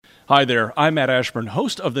Hi there, I'm Matt Ashburn,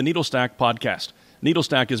 host of the Needlestack podcast.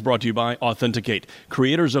 Needlestack is brought to you by Authenticate,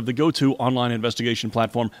 creators of the go-to online investigation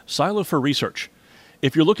platform, Silo for Research.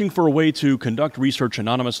 If you're looking for a way to conduct research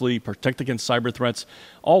anonymously, protect against cyber threats,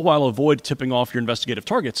 all while avoid tipping off your investigative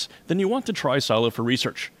targets, then you want to try Silo for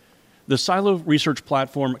Research. The Silo Research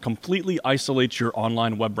platform completely isolates your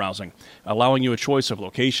online web browsing, allowing you a choice of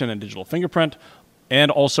location and digital fingerprint,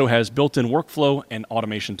 and also has built-in workflow and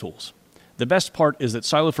automation tools. The best part is that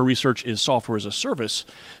Silo for Research is software as a service,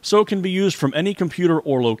 so it can be used from any computer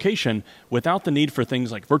or location without the need for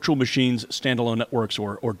things like virtual machines, standalone networks,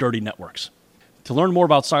 or dirty networks. To learn more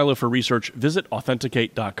about Silo for Research, visit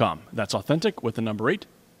authenticate.com. That's authentic with the number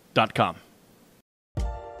 8.com.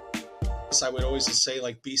 I would always just say,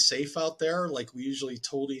 be safe out there. Like we usually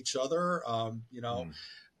told each other,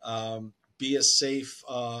 be as safe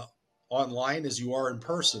online as you are in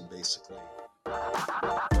person, basically.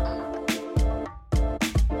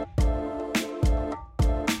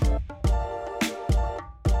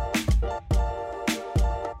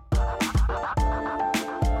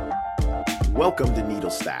 Welcome to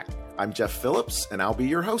Needlestack. I'm Jeff Phillips, and I'll be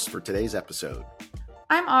your host for today's episode.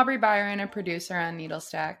 I'm Aubrey Byron, a producer on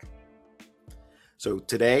Needlestack. So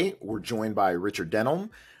today, we're joined by Richard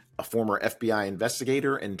Denholm, a former FBI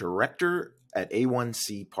investigator and director at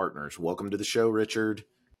A1C Partners. Welcome to the show, Richard.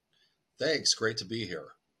 Thanks. Great to be here.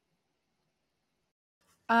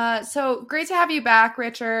 So great to have you back,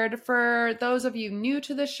 Richard. For those of you new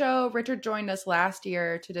to the show, Richard joined us last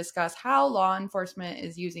year to discuss how law enforcement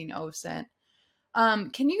is using OSINT.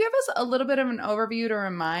 Can you give us a little bit of an overview to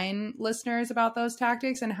remind listeners about those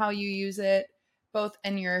tactics and how you use it both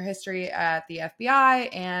in your history at the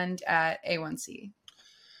FBI and at A1C?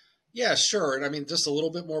 Yeah, sure. And just a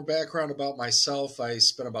little bit more background about myself. I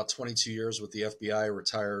spent about 22 years with the FBI,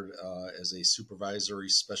 retired as a supervisory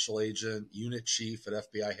special agent, unit chief at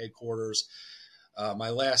FBI headquarters. My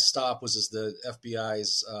last stop was as the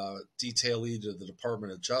FBI's detail lead to the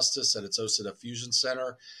Department of Justice at its OSINT Fusion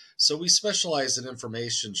Center. So we specialize in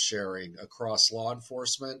information sharing across law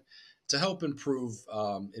enforcement to help improve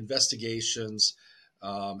investigations,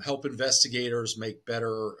 help investigators make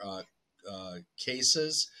better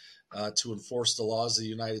cases to enforce the laws of the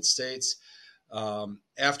United States.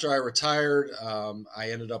 After I retired,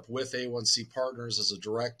 I ended up with A1C Partners as a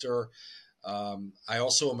director. I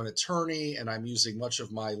also am an attorney, and I'm using much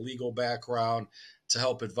of my legal background to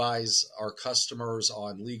help advise our customers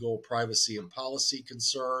on legal, privacy, and policy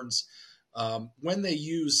concerns when they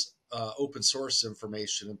use open source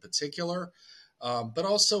information in particular, but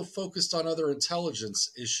also focused on other intelligence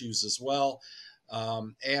issues as well.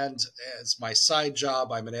 And as my side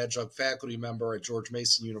job, I'm an adjunct faculty member at George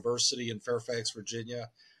Mason University in Fairfax, Virginia,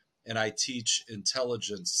 and I teach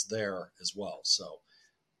intelligence there as well. So,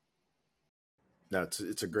 no,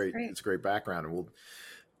 it's a great background, and we'll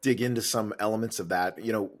dig into some elements of that.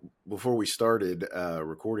 Before we started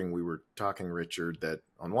recording, we were talking, Richard, that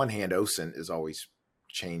on one hand, OSINT is always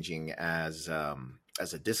changing as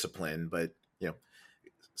a discipline, but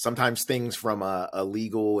sometimes things from a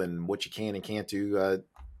legal and what you can and can't do,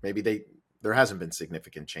 maybe there hasn't been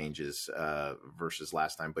significant changes versus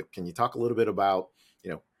last time. But can you talk a little bit about,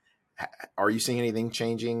 are you seeing anything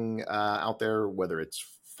changing out there, whether it's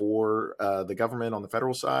for the government on the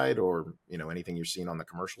federal side or, anything you're seeing on the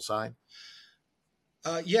commercial side?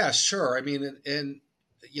 Yeah, sure. It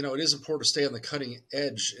is important to stay on the cutting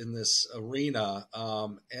edge in this arena.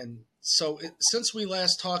 So since we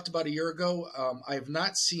last talked about a year ago, I have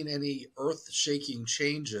not seen any earth-shaking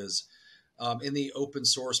changes in the open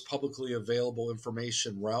source, publicly available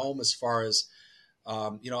information realm as far as,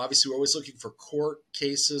 obviously we're always looking for court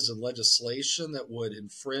cases and legislation that would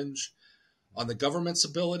infringe on the government's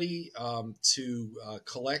ability to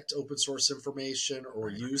collect open source information or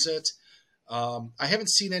use it. I haven't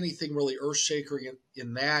seen anything really earth-shaking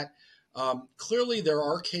in that. Clearly, there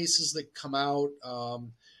are cases that come out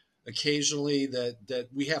occasionally that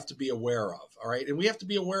we have to be aware of, all right? And we have to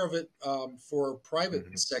be aware of it for private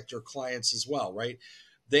sector clients as well, right?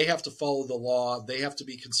 They have to follow the law. They have to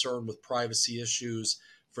be concerned with privacy issues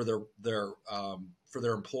for their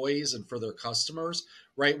employees and for their customers,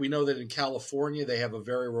 right? We know that in California, they have a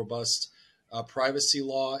very robust privacy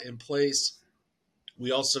law in place.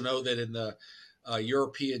 We also know that in the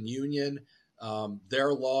European Union,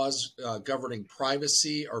 their laws governing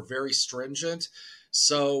privacy are very stringent.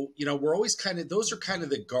 So, we're always those are kind of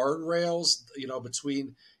the guardrails,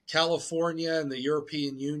 between California and the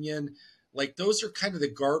European Union. Like those are kind of the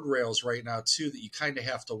guardrails right now, too, that you kind of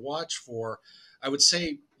have to watch for. I would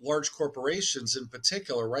say large corporations in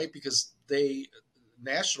particular, right? Because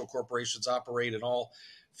national corporations operate in all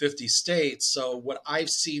 50 states. So what I've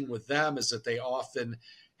seen with them is that they often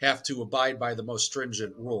have to abide by the most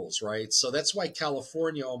stringent rules, right? So that's why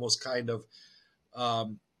California almost kind of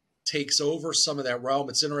takes over some of that realm.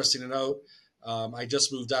 It's interesting to note, I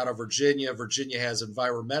just moved out of Virginia. Virginia has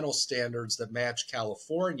environmental standards that match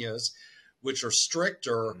California's, which are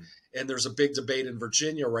stricter. And there's a big debate in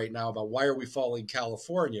Virginia right now about why are we following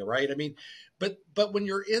California, right? I mean, but when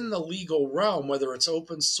you're in the legal realm, whether it's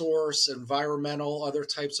open source, environmental, other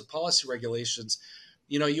types of policy regulations,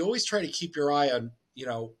 you always try to keep your eye on,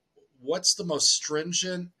 what's the most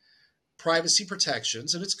stringent privacy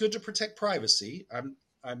protections, and it's good to protect privacy. I'm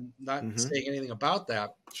not saying anything about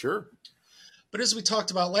that. Sure. But as we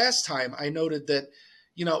talked about last time, I noted that,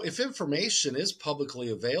 if information is publicly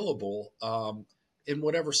available in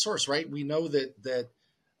whatever source, right? We know that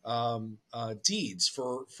deeds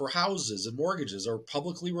for houses and mortgages are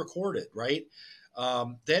publicly recorded, right?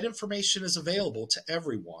 That information is available to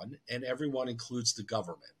everyone, and everyone includes the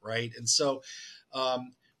government, right? And so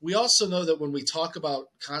we also know that when we talk about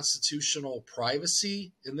constitutional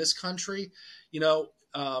privacy in this country,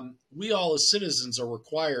 we all as citizens are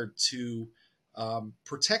required to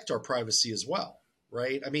protect our privacy as well,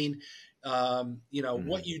 right? I mean,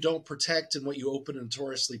 what you don't protect and what you open and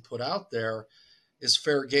notoriously put out there is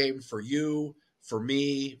fair game for you, for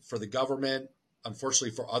me, for the government,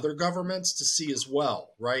 unfortunately for other governments to see as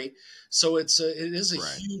well, right? So it is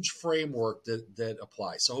a huge framework that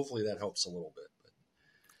applies. So hopefully that helps a little bit.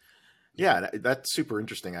 Yeah, that's super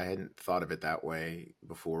interesting. I hadn't thought of it that way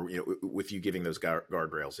before. With you giving those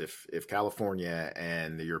guardrails, if California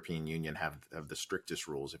and the European Union have the strictest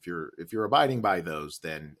rules, if you're abiding by those,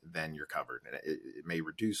 then you're covered. And it may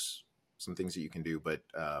reduce some things that you can do, but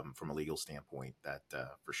from a legal standpoint, that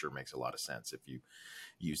for sure makes a lot of sense if you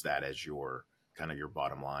use that as your kind of your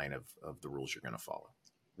bottom line of the rules you're going to follow.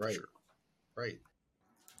 Right. Sure. Right.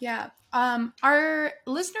 Yeah. Our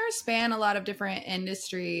listeners span a lot of different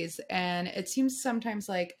industries, and it seems sometimes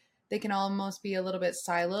like they can almost be a little bit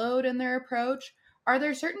siloed in their approach. Are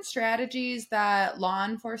there certain strategies that law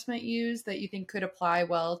enforcement use that you think could apply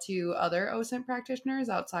well to other OSINT practitioners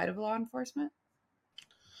outside of law enforcement?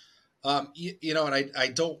 And I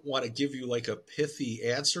don't want to give you like a pithy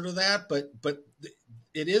answer to that, but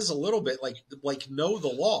it is a little bit like know the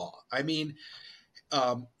law. I mean,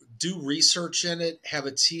 do research in it, have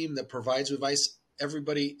a team that provides advice.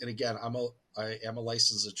 Everybody, and again, I am a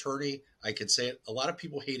licensed attorney. I can say it. A lot of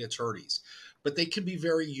people hate attorneys, but they can be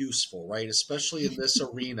very useful, right? Especially in this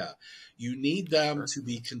arena. You need them to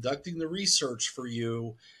be conducting the research for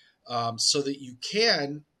you so that you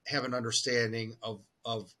can have an understanding of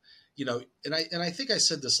and I think I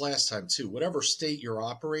said this last time too, whatever state you're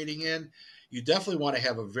operating in, you definitely want to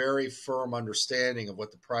have a very firm understanding of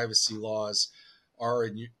what the privacy laws are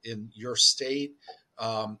in your state,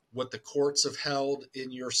 what the courts have held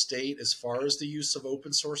in your state as far as the use of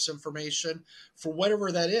open source information for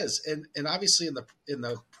whatever that is. And obviously in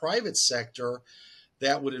the private sector,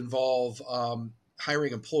 that would involve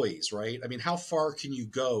hiring employees, right? I mean, how far can you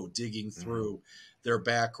go digging through their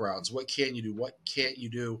backgrounds? What can you do? What can't you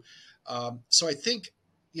do? So I think,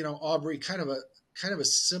 Aubrey, kind of a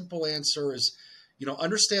simple answer is,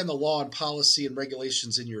 understand the law and policy and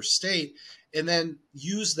regulations in your state, and then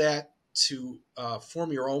use that to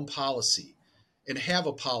form your own policy and have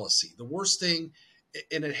a policy. The worst thing,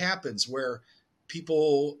 and it happens where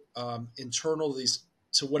people internal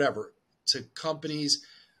to companies,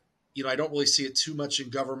 I don't really see it too much in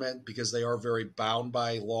government because they are very bound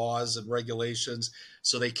by laws and regulations,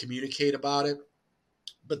 so they communicate about it.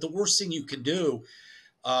 But the worst thing you can do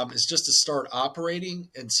is just to start operating,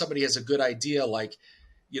 and somebody has a good idea like,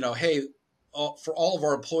 hey, for all of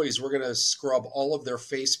our employees, we're going to scrub all of their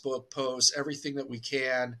Facebook posts, everything that we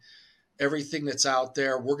can, everything that's out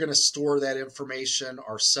there. We're going to store that information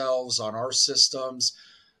ourselves on our systems,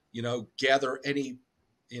 gather any,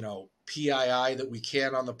 PII that we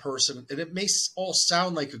can on the person. And it may all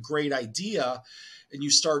sound like a great idea, and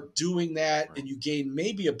you start doing that and you gain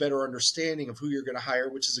maybe a better understanding of who you're going to hire,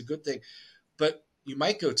 which is a good thing. But you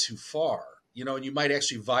might go too far, and you might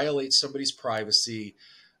actually violate somebody's privacy,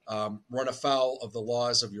 run afoul of the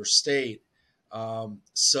laws of your state.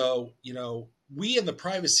 So, we in the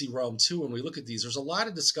privacy realm too, when we look at these, there's a lot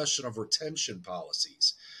of discussion of retention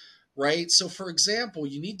policies, right? So for example,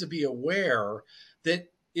 you need to be aware that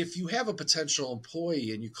if you have a potential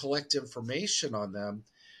employee and you collect information on them,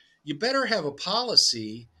 you better have a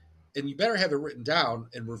policy and you better have it written down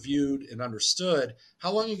and reviewed and understood.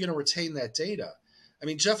 How long are you going to retain that data? I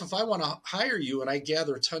mean, Jeff, if I want to hire you and I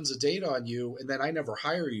gather tons of data on you and then I never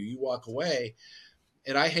hire you, you walk away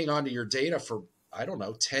and I hang on to your data for, I don't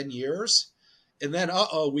know, 10 years. and then,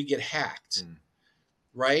 we get hacked.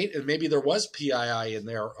 Right. And maybe there was PII in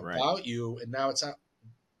there about you, and now it's not.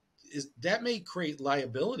 That may create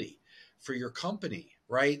liability for your company.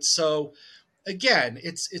 Right. So again,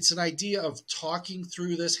 it's an idea of talking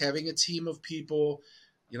through this, having a team of people,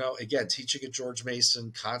 again, teaching at George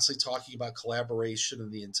Mason, constantly talking about collaboration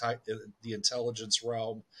in the intelligence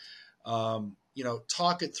realm.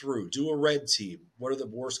 Talk it through, do a red team. What are the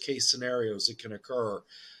worst case scenarios that can occur?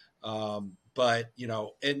 But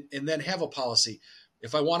and then have a policy.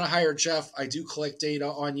 If I want to hire Jeff, I do collect data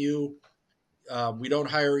on you. We don't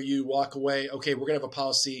hire you, walk away. Okay, we're going to have a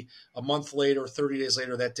policy a month later, 30 days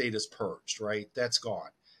later, that data is purged, right? That's gone.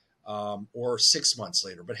 Or 6 months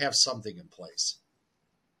later, but have something in place.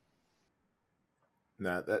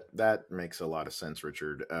 No, that makes a lot of sense,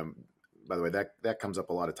 Richard. By the way, that comes up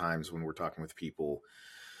a lot of times when we're talking with people,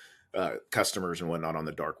 customers and whatnot on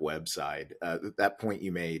the dark web side. That point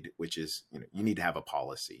you made, which is, you need to have a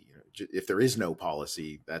policy. If there is no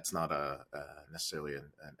policy, that's not necessarily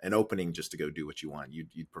an opening just to go do what you want.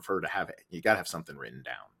 You'd prefer to have it. You got to have something written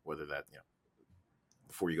down, whether that,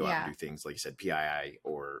 before you go out and do things like you said, PII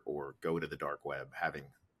or go to the dark web, having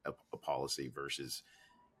a policy versus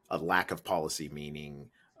a lack of policy, meaning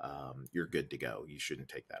you're good to go. You shouldn't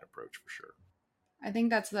take that approach for sure. I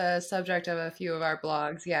think that's the subject of a few of our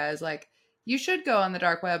blogs. Yeah, is like, you should go on the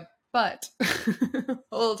dark web, but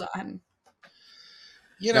hold on.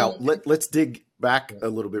 Now, let's dig back a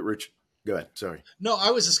little bit, Rich. Go ahead. Sorry. No,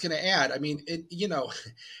 I was just going to add, I mean,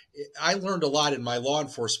 I learned a lot in my law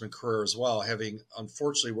enforcement career as well, having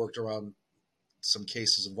unfortunately worked around some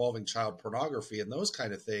cases involving child pornography and those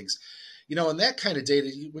kind of things. And that kind of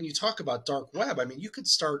data, when you talk about dark web, I mean, you could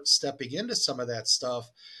start stepping into some of that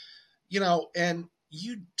stuff, and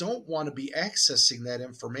you don't want to be accessing that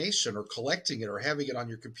information or collecting it or having it on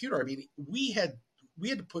your computer. I mean, we had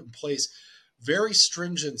to put in place very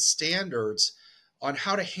stringent standards on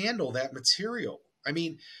how to handle that material. I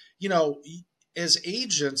mean, as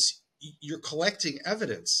agents, you're collecting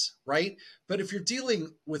evidence, right? But if you're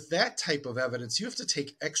dealing with that type of evidence, you have to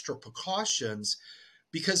take extra precautions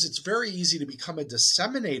because it's very easy to become a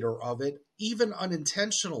disseminator of it, even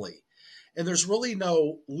unintentionally. And there's really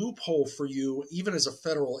no loophole for you, even as a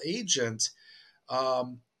federal agent.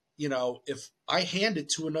 If I hand it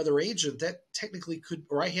to another agent, that technically could,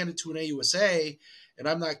 or I hand it to an AUSA and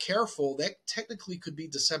I'm not careful, that technically could be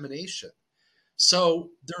dissemination. So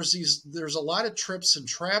there's a lot of trips and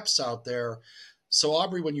traps out there. So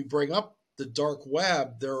Aubrey, when you bring up the dark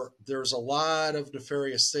web, there's a lot of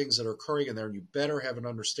nefarious things that are occurring in there, and you better have an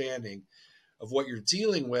understanding of what you're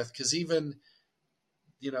dealing with, because even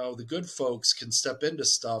the good folks can step into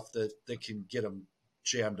stuff that can get them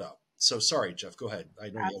jammed up. So sorry, Jeff, go ahead. I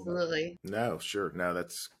know. Absolutely. No, sure. No,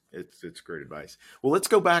 it's great advice. Well, let's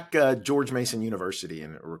go back, George Mason University,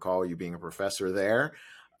 and recall you being a professor there.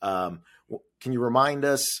 Can you remind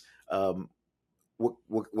us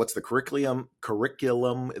what's the curriculum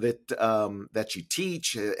that you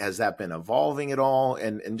teach? Has that been evolving at all?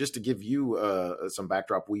 And just to give you some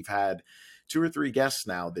backdrop, we've had 2 or 3 guests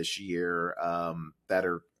now this year that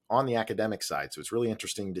are on the academic side. So it's really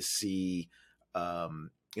interesting to see,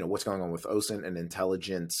 what's going on with OSINT and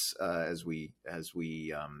intelligence as we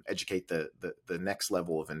educate the next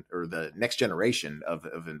level or the next generation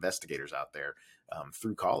of investigators out there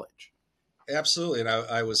through college. Absolutely. And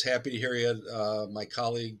I was happy to hear you had my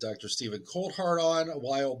colleague, Dr. Stephen Coldhart, on a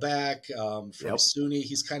while back from SUNY.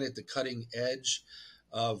 He's kind of at the cutting edge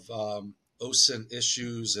of OSINT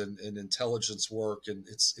issues and intelligence work. And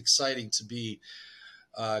it's exciting to be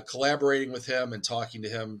collaborating with him and talking to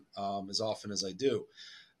him as often as I do.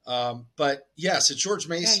 But yes, at George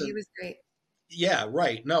Mason. Yeah, he was great. Yeah,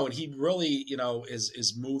 right. No, and he really,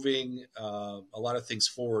 is moving a lot of things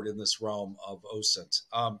forward in this realm of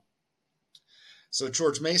OSINT. So at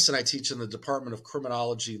George Mason, I teach in the Department of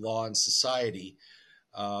Criminology, Law, and Society,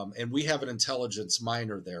 and we have an intelligence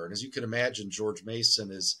minor there. And as you can imagine, George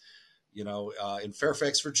Mason is, in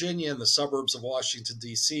Fairfax, Virginia, in the suburbs of Washington,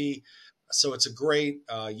 D.C., so it's a great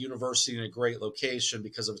university and a great location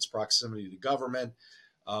because of its proximity to government,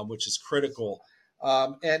 which is critical.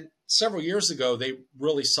 And several years ago, they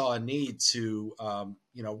really saw a need to,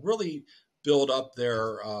 really build up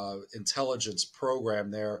their intelligence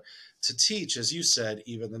program there to teach, as you said,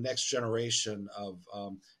 even the next generation of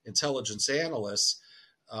intelligence analysts,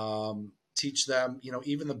 teach them,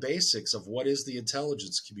 even the basics of what is the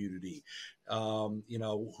intelligence community,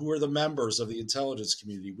 who are the members of the intelligence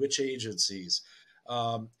community, which agencies,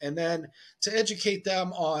 and then to educate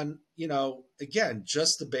them on, again,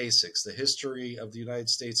 just the basics, the history of the United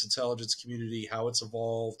States intelligence community, how it's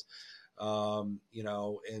evolved, and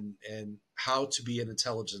how to be an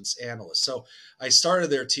intelligence analyst. So I started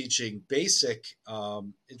there teaching basic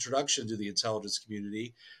introduction to the intelligence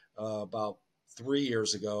community about 3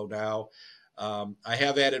 years ago now. I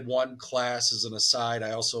have added one class as an aside.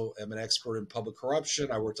 I also am an expert in public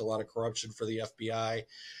corruption. I worked a lot of corruption for the FBI,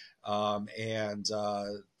 and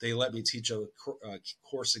they let me teach a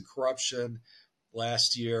course in corruption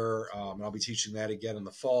last year, and I'll be teaching that again in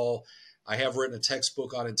the fall. I have written a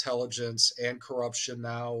textbook on intelligence and corruption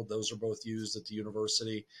now. Those are both used at the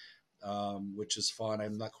university, which is fun.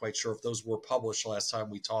 I'm not quite sure if those were published last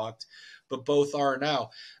time we talked, but both are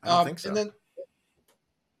now. I don't think so. And then,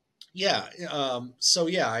 yeah.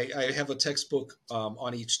 I have a textbook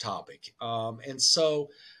on each topic.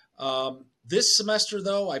 This semester,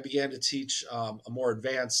 though, I began to teach a more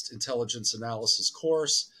advanced intelligence analysis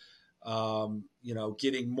course,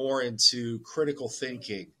 getting more into critical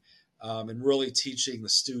thinking. And really teaching the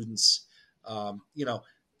students,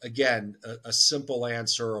 again, a simple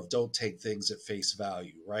answer of don't take things at face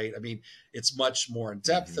value, right? I mean, it's much more in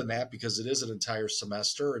depth than that because it is an entire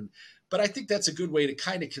semester. But I think that's a good way to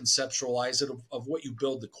kind of conceptualize it of what you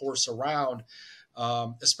build the course around,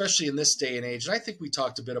 especially in this day and age. And I think we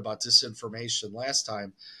talked a bit about disinformation last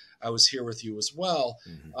time I was here with you as well,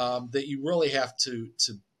 that you really have to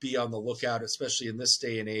be on the lookout, especially in this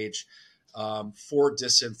day and age, for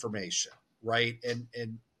disinformation, right?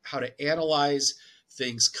 And how to analyze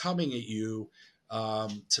things coming at you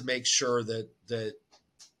to make sure that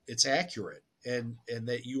it's accurate and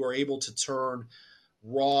that you are able to turn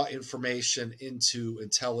raw information into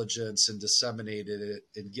intelligence and disseminate it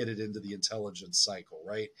and get it into the intelligence cycle,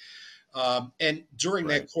 right? And during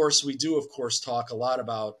that course, we do, of course, talk a lot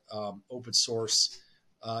about open source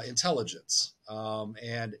intelligence.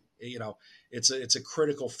 And, it's a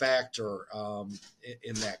critical factor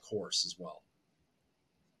in that course as well.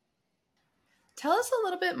 Tell us a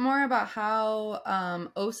little bit more about how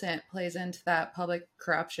OSINT plays into that public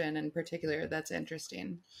corruption in particular. That's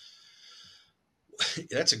interesting.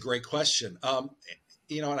 That's a great question. And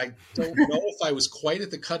I don't know if I was quite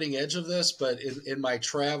at the cutting edge of this, but in my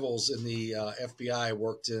travels in the FBI, I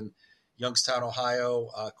worked in Youngstown, Ohio,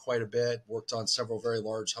 quite a bit, worked on several very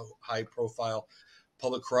large, high-profile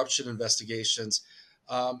public corruption investigations.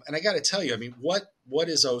 And I got to tell you, I mean, what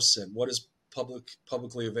is OSINT? What is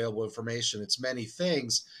publicly available information? It's many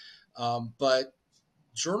things, but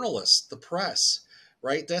journalists, the press,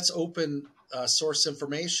 right? That's open source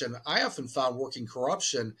information. I often found working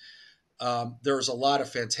corruption, there's a lot of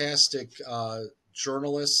fantastic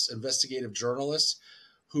journalists, investigative journalists,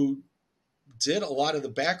 who did a lot of the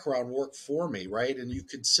background work for me, right? And you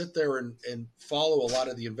could sit there and follow a lot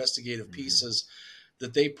of the investigative pieces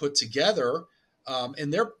that they put together,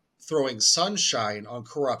 and they're throwing sunshine on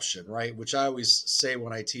corruption, right? Which I always say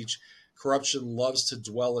when I teach, corruption loves to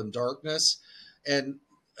dwell in darkness. And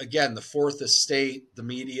again, the fourth estate, the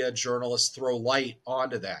media, journalists throw light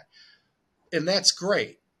onto that. And that's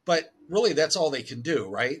great. But really, that's all they can do,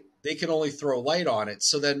 right? They can only throw light on it.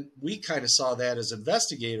 So then we kind of saw that as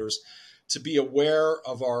investigators to be aware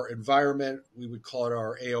of our environment. We would call it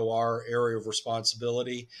our AOR, area of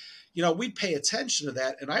responsibility. We'd pay attention to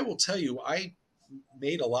that. And I will tell you, I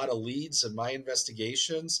made a lot of leads in my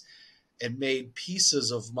investigations and made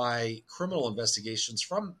pieces of my criminal investigations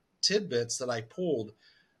from tidbits that I pulled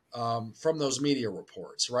from those media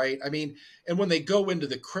reports, right? I mean, and when they go into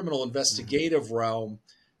the criminal investigative realm,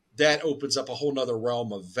 that opens up a whole nother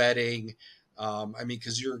realm of vetting.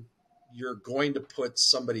 Because you're going to put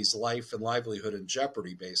somebody's life and livelihood in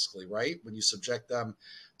jeopardy, basically, right? When you subject them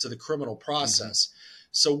to the criminal process.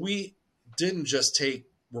 So we didn't just take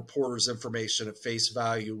reporters' information at face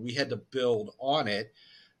value. We had to build on it.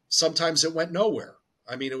 Sometimes it went nowhere.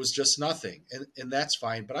 I mean, it was just nothing, and that's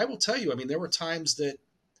fine. But I will tell you, I mean, there were times that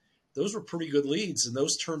those were pretty good leads, and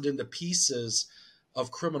those turned into pieces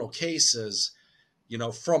of criminal cases,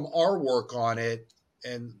 from our work on it,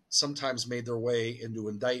 and sometimes made their way into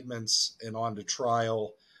indictments and on to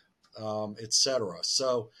trial, et cetera.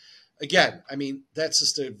 So again, I mean, that's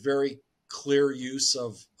just a very clear use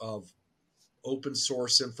of open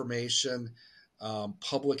source information,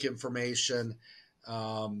 public information.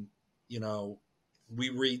 We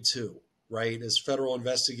read too, right? As federal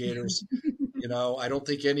investigators, I don't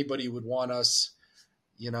think anybody would want us,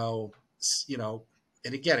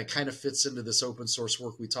 and again, it kind of fits into this open source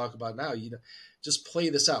work we talk about now. Just play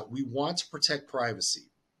this out. We want to protect privacy.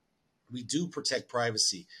 We do protect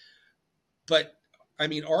privacy. But, I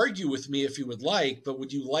mean, argue with me if you would like, but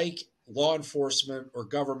would you like law enforcement or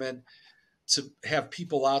government to have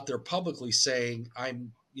people out there publicly saying,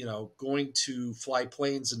 I'm, going to fly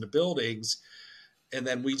planes into buildings and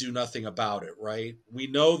then we do nothing about it, right? We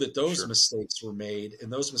know that those Sure. mistakes were made,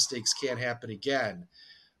 and those mistakes can't happen again,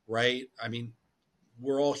 right? I mean,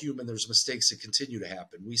 we're all human. There's mistakes that continue to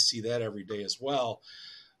happen. We see that every day as well.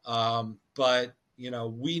 But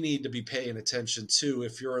we need to be paying attention too.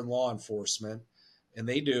 If you're in law enforcement, and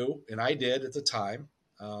they do, and I did at the time.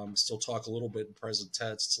 Still talk a little bit in present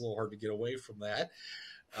tense. It's a little hard to get away from that,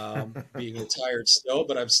 being retired still,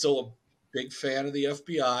 but I'm still a big fan of the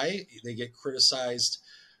FBI. They get criticized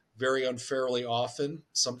very unfairly often.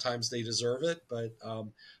 Sometimes they deserve it,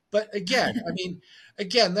 but again, I mean,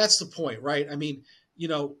 again, that's the point, right? I mean,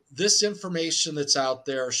 this information that's out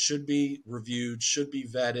there should be reviewed, should be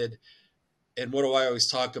vetted, and what do I always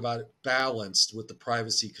talk about? Balanced with the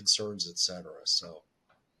privacy concerns, et cetera. So.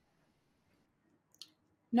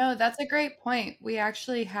 No, that's a great point. We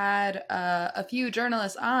actually had a few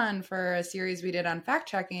journalists on for a series we did on fact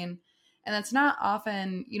checking. And that's not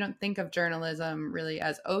often, you don't think of journalism really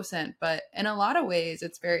as OSINT, but in a lot of ways,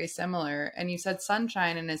 it's very similar. And you said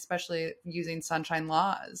sunshine, and especially using sunshine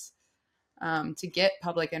laws to get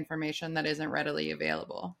public information that isn't readily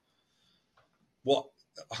available. Well,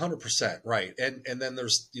 100% right. And then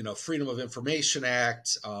there's, Freedom of Information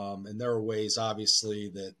Act. And there are ways, obviously,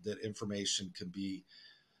 that information can be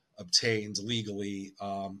obtained legally.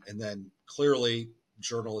 And then clearly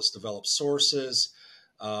journalists develop sources,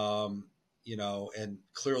 and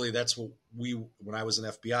clearly that's what when I was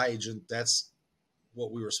an FBI agent, that's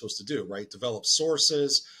what we were supposed to do, right? Develop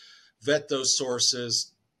sources, vet those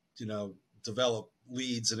sources, develop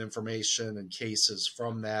leads and information and cases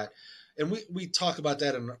from that. And we talk about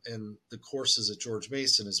that in the courses at George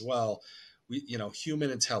Mason as well.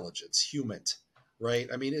 Human intelligence, right?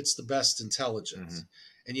 I mean, it's the best intelligence. Mm-hmm.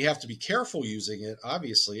 And you have to be careful using it,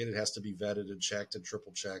 obviously, and it has to be vetted and checked and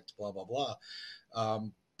triple checked, blah, blah, blah.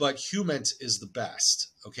 But human is the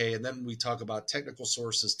best, okay? And then we talk about technical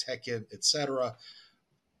sources, TechInt, et cetera.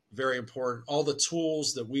 Very important. All the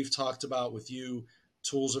tools that we've talked about with you,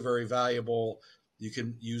 tools are very valuable. You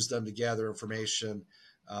can use them to gather information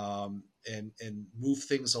and move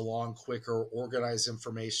things along quicker, organize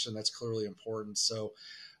information. That's clearly important. So,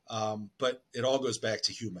 but it all goes back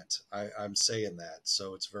to human. I'm saying that,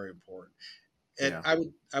 so it's very important. And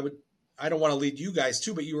yeah. I don't want to lead you guys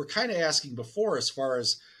too, but you were kind of asking before, as far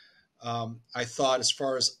as I thought, as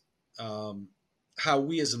far as how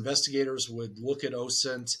we as investigators would look at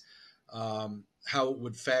OSINT, how it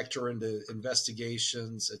would factor into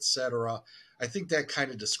investigations, et cetera. I think that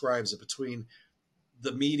kind of describes it, between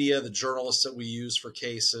the media, the journalists that we use for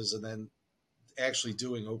cases, and then actually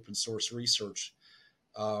doing open source research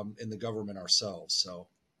in the government ourselves. So,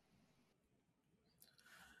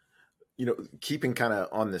 keeping kind of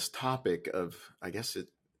on this topic of, I guess the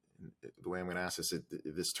way I'm going to ask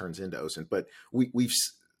this turns into OSINT, but we've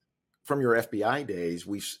from your FBI days,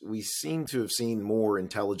 we seem to have seen more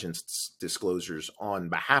intelligence disclosures on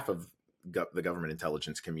behalf of the government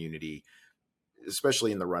intelligence community,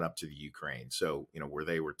 especially in the run up to the Ukraine. So, where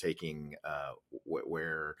they were taking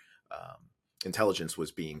where intelligence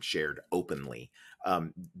was being shared openly.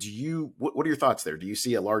 What are your thoughts there? Do you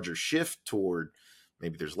see a larger shift toward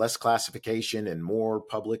maybe there's less classification and more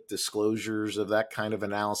public disclosures of that kind of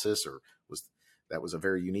analysis, or was a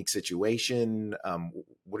very unique situation?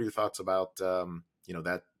 What are your thoughts about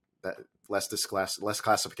that less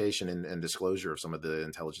classification and disclosure of some of the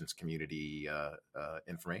intelligence community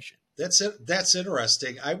information? That's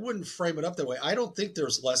interesting. I wouldn't frame it up that way. I don't think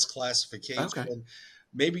there's less classification. Okay.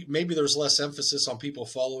 Maybe there's less emphasis on people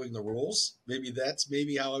following the rules. Maybe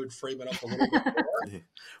how I would frame it up a little bit more.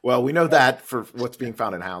 Well, we know that for what's being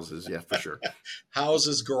found in houses. Yeah, for sure.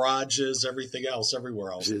 Houses, garages, everything else,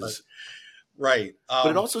 everywhere else. Right. But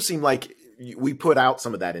it also seemed like we put out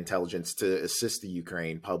some of that intelligence to assist the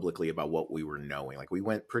Ukraine publicly about what we were knowing. Like, we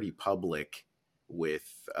went pretty public with,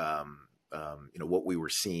 what we were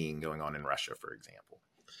seeing going on in Russia, for example.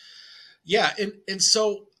 Yeah. And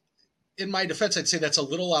so, in my defense, I'd say that's a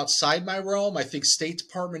little outside my realm. I think State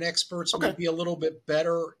Department experts might be a little bit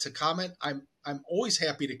better to comment. I'm always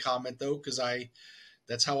happy to comment, though, because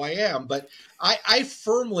that's how I am. But I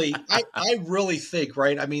really think,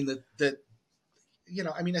 right? I mean, that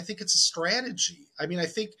I think it's a strategy. I mean, I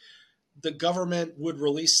think the government would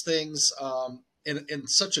release things in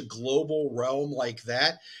such a global realm like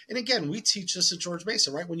that. And again, we teach this at George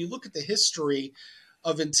Mason, right? When you look at the history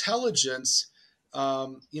of intelligence,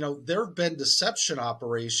 there have been deception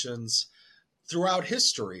operations throughout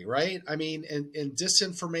history, right? I mean, and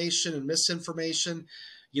disinformation and misinformation.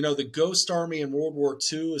 The Ghost Army in World War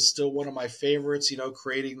II is still one of my favorites,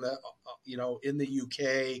 creating the, in the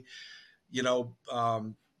UK,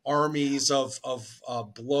 armies of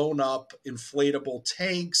blown up inflatable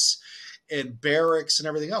tanks and barracks and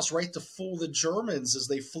everything else, right, to fool the Germans as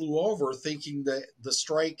they flew over, thinking that the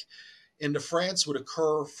strike into France would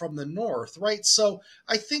occur from the north, right? So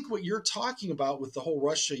I think what you're talking about with the whole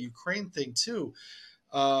Russia-Ukraine thing too,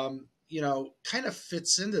 kind of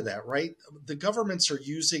fits into that, right? The governments are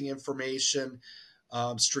using information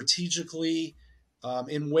strategically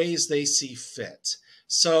in ways they see fit.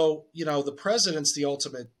 So, the president's the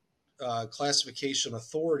ultimate classification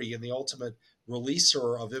authority and the ultimate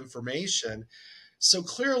releaser of information. So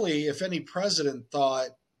clearly, if any president thought,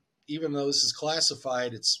 even though this is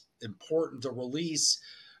classified, it's important to release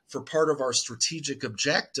for part of our strategic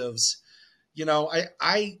objectives,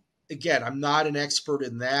 I again, I'm not an expert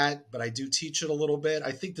in that, but I do teach it a little bit.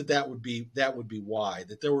 I think that would be why,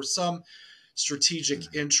 that there were some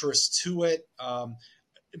strategic interest to it.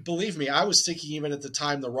 Believe me, I was thinking even at the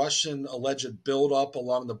time the Russian alleged buildup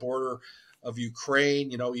along the border of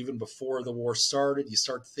Ukraine, even before the war started, you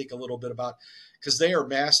start to think a little bit about, because they are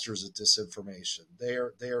masters at disinformation.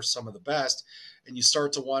 They are some of the best. And you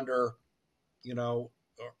start to wonder,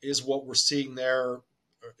 is what we're seeing there,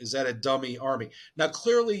 is that a dummy army? Now,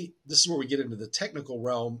 clearly, this is where we get into the technical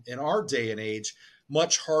realm. In our day and age,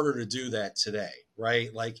 much harder to do that today,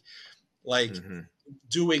 right? Like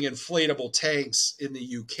doing inflatable tanks in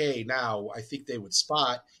the UK now, I think they would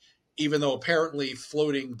spot, even though apparently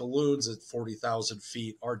floating balloons at 40,000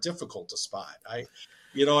 feet are difficult to spot.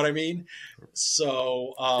 You know what I mean?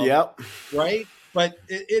 So, yep. Right. But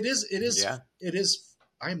it is. Yeah.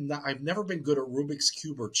 I've never been good at Rubik's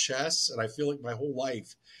Cube or chess. And I feel like my whole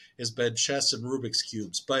life has been chess and Rubik's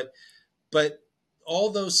Cubes, but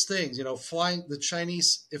all those things, flying the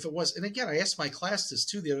Chinese, if it was, and again, I asked my class this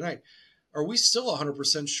too the other night, are we still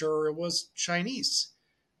 100% sure it was Chinese?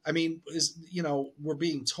 I mean, we're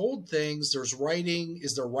being told things. There's writing.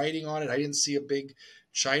 Is there writing on it? I didn't see a big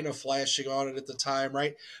China flashing on it at the time,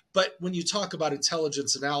 right? But when you talk about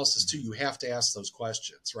intelligence analysis too, you have to ask those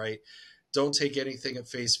questions, right? Don't take anything at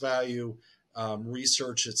face value.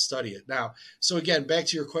 Research it, study it. Now, so again, back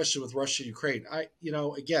to your question with Russia, Ukraine.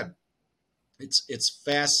 Again, it's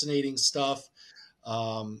fascinating stuff,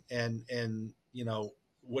 and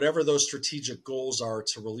whatever those strategic goals are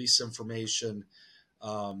to release information.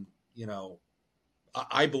 I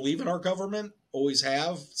believe in our government, always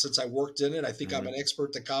have since I worked in it. I think I'm an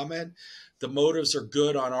expert to comment. The motives are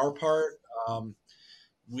good on our part.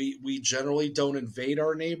 We generally don't invade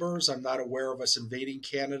our neighbors. I'm not aware of us invading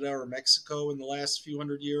Canada or Mexico in the last few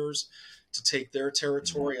hundred years to take their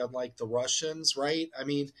territory, unlike the Russians, right? I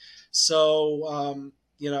mean, so,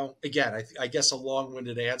 again, I guess a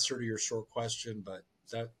long-winded answer to your short question, but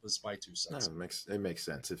that was my 2 cents. No, it makes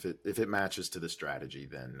sense. If it matches to the strategy,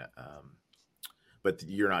 then, but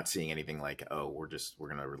you're not seeing anything like, oh, we're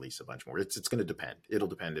going to release a bunch more. It's going to depend. It'll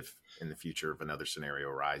depend if in the future, if another scenario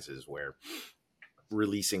arises where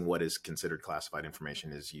releasing what is considered classified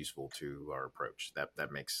information is useful to our approach.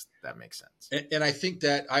 That makes sense. And I think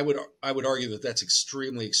that I would argue that that's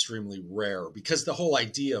extremely, extremely rare, because the whole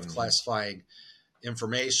idea of classifying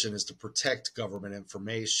information is to protect government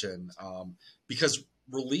information, because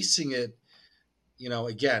releasing it,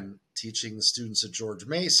 again, teaching the students at George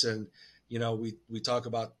Mason, we talk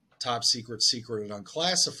about top secret, secret, and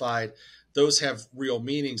unclassified. Those have real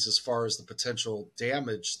meanings as far as the potential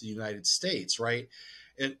damage to the United States, right?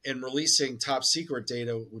 And releasing top secret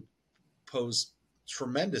data would pose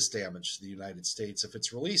tremendous damage to the United States if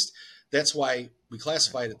it's released. That's why we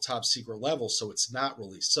classify it at top secret level, so it's not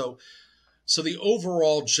released. So the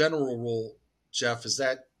overall general rule, Jeff, is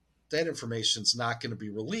that information is not going to be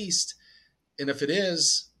released. And if it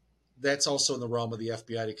is, that's also in the realm of the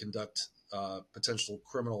FBI to conduct potential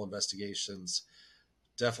criminal investigations,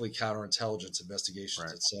 definitely counterintelligence investigations,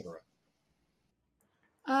 right, et cetera.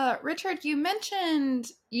 Richard, you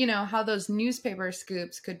mentioned, how those newspaper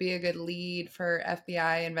scoops could be a good lead for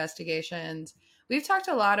FBI investigations. We've talked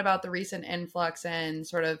a lot about the recent influx in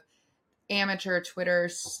sort of amateur Twitter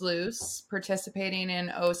sleuths participating in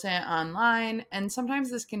OSINT online, and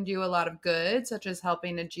sometimes this can do a lot of good, such as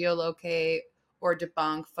helping to geolocate or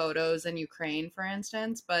debunk photos in Ukraine, for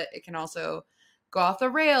instance, but it can also go off the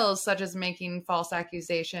rails, such as making false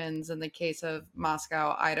accusations in the case of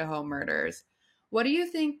Moscow, Idaho murders. What do you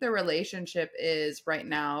think the relationship is right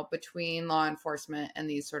now between law enforcement and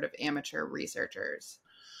these sort of amateur researchers?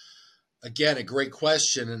 Again, a great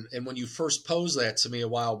question. And when you first posed that to me a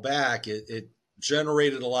while back, it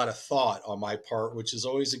generated a lot of thought on my part, which is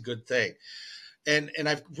always a good thing. And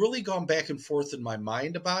I've really gone back and forth in my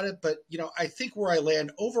mind about it. But, I think where I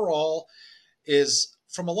land overall is,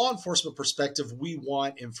 from a law enforcement perspective, we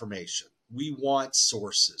want information. We want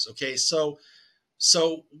sources. Okay. So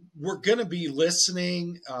we're going to be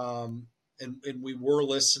listening, and we were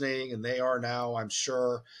listening, and they are now, I'm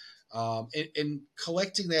sure, in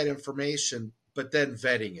collecting that information, but then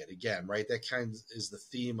vetting it again, right? That kind of is the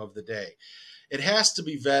theme of the day. It has to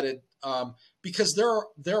be vetted, because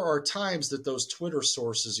there are times that those Twitter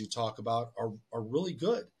sources you talk about are really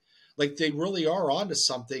good. Like they really are onto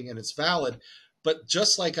something and it's valid. But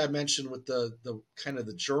just like I mentioned with the kind of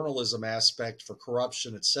the journalism aspect for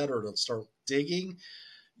corruption, et cetera, to start digging,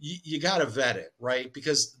 you got to vet it, right?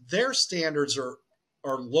 Because their standards are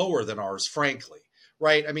lower than ours, frankly,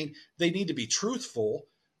 right? I mean, they need to be truthful,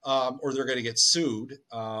 or they're going to get sued,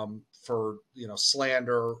 for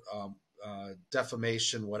slander,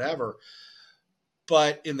 defamation, whatever.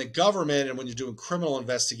 But in the government, and when you're doing criminal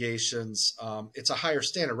investigations, it's a higher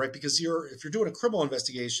standard, right? Because if you're doing a criminal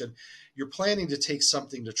investigation, you're planning to take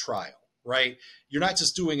something to trial, right? You're not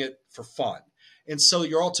just doing it for fun. And so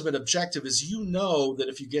your ultimate objective is, that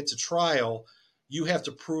if you get to trial, you have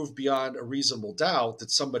to prove beyond a reasonable doubt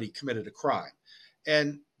that somebody committed a crime.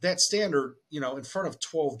 And that standard, in front of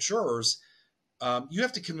 12 jurors, you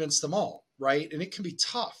have to convince them all, right? And it can be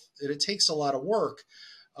tough, and it takes a lot of work.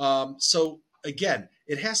 So again,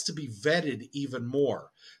 it has to be vetted even more.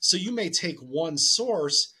 So you may take one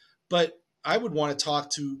source, but I would want to talk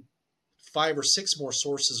to 5 or 6 more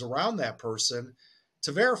sources around that person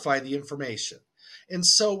to verify the information. And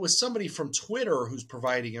so with somebody from Twitter who's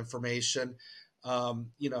providing information,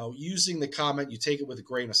 using the comment, you take it with a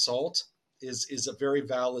grain of salt, is a very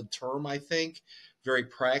valid term, I think, very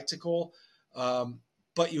practical.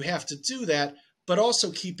 But you have to do that, but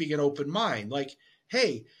also keeping an open mind. Like,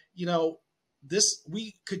 hey,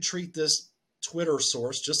 we could treat this Twitter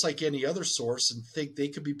source just like any other source and think they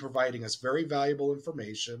could be providing us very valuable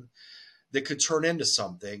information that could turn into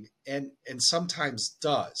something, and sometimes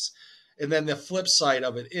does. And then the flip side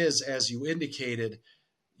of it is, as you indicated,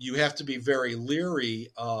 you have to be very leery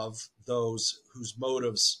of those whose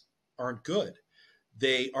motives aren't good.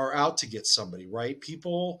 They are out to get somebody, right?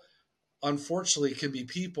 People, unfortunately, can be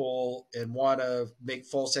people and want to make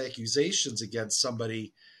false accusations against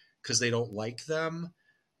somebody because they don't like them.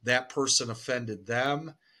 That person offended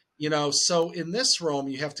them. So in this realm,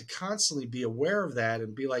 you have to constantly be aware of that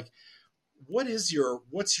and be like, what's your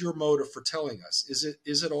motive for telling us?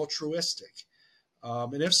 Is it altruistic?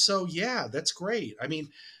 And if so, yeah, that's great. I mean,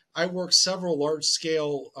 I worked several large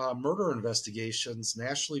scale murder investigations,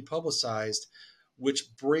 nationally publicized,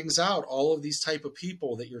 which brings out all of these type of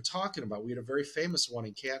people that you're talking about. We had a very famous one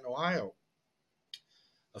in Canton, Ohio,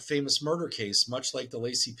 a famous murder case, much like the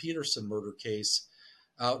Lacey Peterson murder case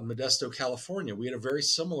out in Modesto, California. We had a very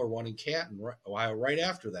similar one in Canton, Ohio, right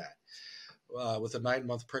after that, with a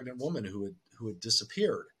 9-month pregnant woman who had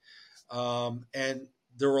disappeared. And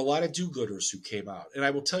there were a lot of do-gooders who came out. And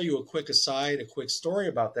I will tell you a quick aside, a quick story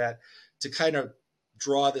about that to kind of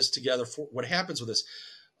draw this together for what happens with this.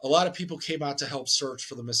 A lot of people came out to help search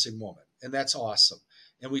for the missing woman, and that's awesome.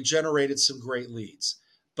 And we generated some great leads.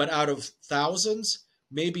 But out of thousands,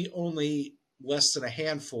 maybe only less than a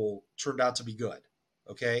handful turned out to be good.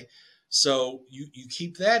 Okay? So you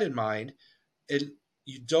keep that in mind, and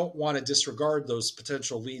you don't want to disregard those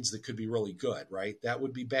potential leads that could be really good, right? That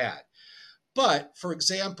would be bad. But, for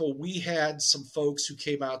example, we had some folks who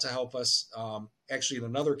came out to help us, actually in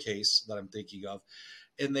another case that I'm thinking of,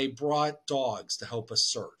 and they brought dogs to help us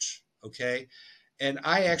search, okay? And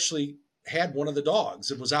I actually had one of the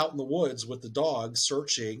dogs and was out in the woods with the dog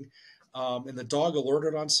searching, and the dog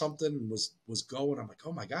alerted on something and was going. I'm like,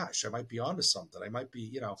 oh my gosh, I might be onto something. I might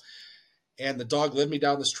be, and the dog led me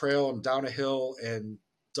down this trail and down a hill and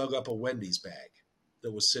dug up a Wendy's bag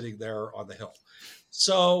that was sitting there on the hill.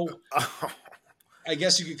 So I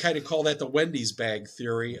guess you could kind of call that the Wendy's bag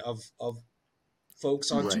theory of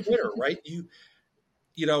folks on Twitter, right?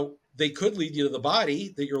 They could lead you to the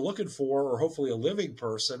body that you're looking for, or hopefully a living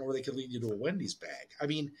person, or they could lead you to a Wendy's bag. I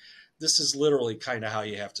mean, this is literally kind of how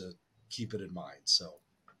you have to keep it in mind. So,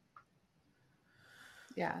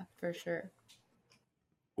 yeah, for sure.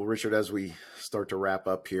 Well, Richard, as we start to wrap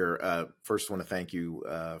up here, first I want to thank you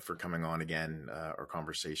for coming on again. Our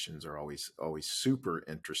conversations are always super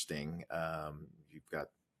interesting. You've got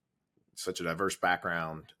such a diverse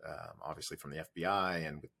background, obviously from the FBI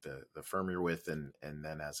and with the firm you're with, and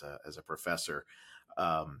then as a professor.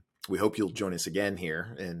 We hope you'll join us again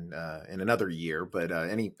here in another year. But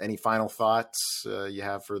any final thoughts you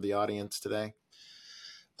have for the audience today?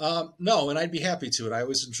 No, and I'd be happy to. And I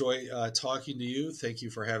always enjoy talking to you. Thank you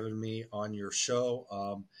for having me on your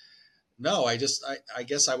show. No, I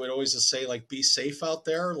guess I would always just say, like, be safe out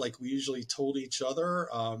there, like we usually told each other.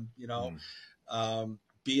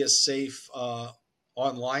 be as safe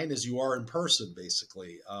online as you are in person,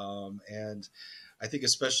 basically. And I think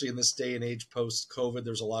especially in this day and age post-COVID,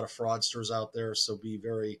 there's a lot of fraudsters out there. So be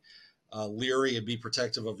very leery and be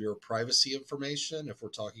protective of your privacy information if we're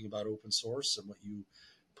talking about open source and what you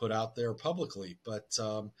put out there publicly. But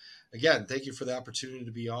again, thank you for the opportunity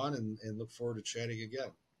to be on, and look forward to chatting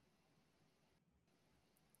again.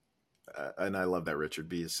 And I love that, Richard.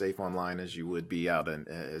 Be as safe online as you would be out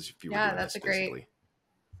as if you were doing that's this a great, physically.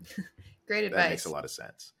 great advice. That makes a lot of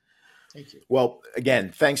sense. Thank you. Well,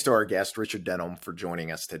 again, thanks to our guest, Richard Denholm, for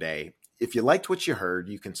joining us today. If you liked what you heard,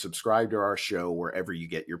 you can subscribe to our show wherever you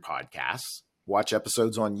get your podcasts, watch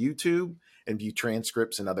episodes on YouTube, and view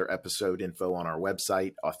transcripts and other episode info on our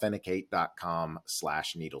website,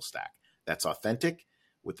 authenticate.com/needlestack. That's authentic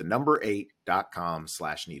with the number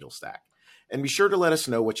 8.com/needlestack. And be sure to let us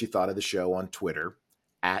know what you thought of the show on Twitter.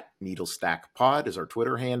 @NeedleStackPod is our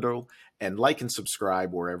Twitter handle, and like and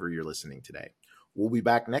subscribe wherever you're listening today. We'll be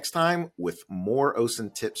back next time with more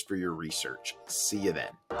OSINT tips for your research. See you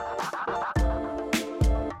then.